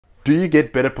do you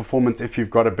get better performance if you've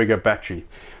got a bigger battery?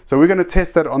 So we're going to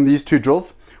test that on these two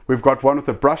drills. We've got one with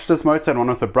a brushless motor and one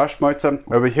with a brush motor.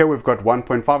 Over here we've got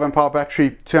 1.5 amp hour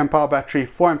battery, 2 amp hour battery,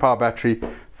 4 amp hour battery,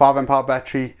 5 amp hour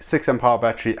battery, 6 amp hour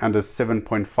battery, and a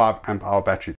 7.5 amp hour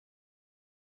battery.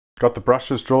 Got the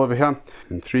brushless drill over here.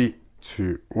 In 3,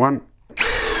 2, 1.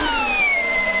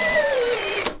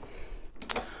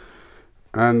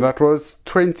 And that was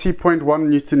 20.1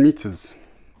 Newton meters.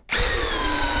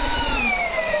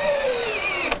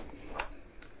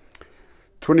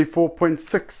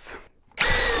 24.6.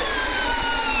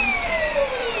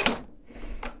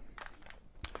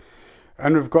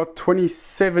 And we've got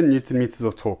 27 Newton meters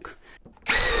of torque.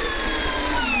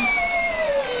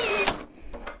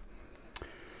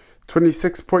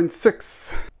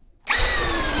 26.6.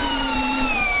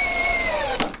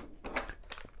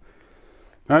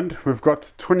 And we've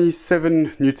got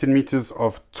 27 Newton meters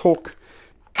of torque.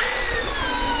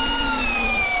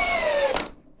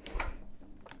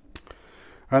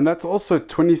 And that's also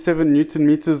 27 Newton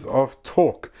meters of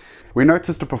torque. We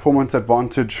noticed a performance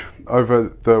advantage over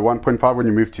the 1.5 when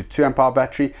you move to 2 amp hour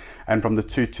battery, and from the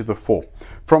 2 to the 4.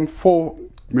 From 4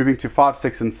 moving to 5,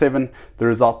 6 and 7, the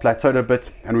result plateaued a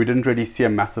bit and we didn't really see a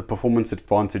massive performance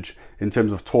advantage in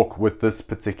terms of torque with this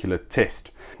particular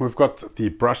test. We've got the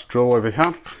brush drill over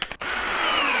here.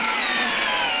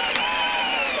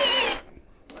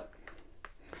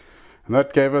 And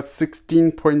that gave us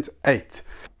 16.8.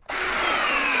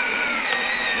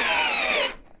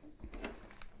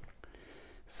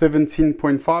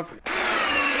 17.5,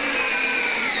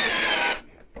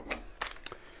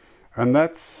 and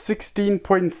that's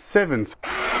 16.7,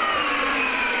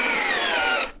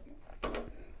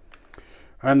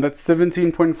 and that's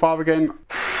 17.5 again,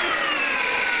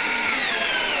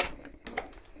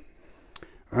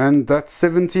 and that's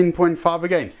 17.5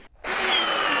 again.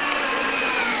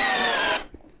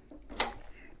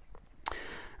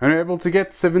 And we're able to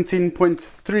get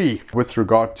 17.3. With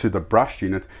regard to the brush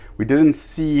unit, we didn't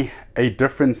see a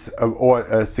difference or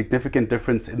a significant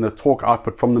difference in the torque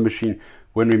output from the machine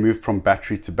when we moved from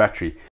battery to battery.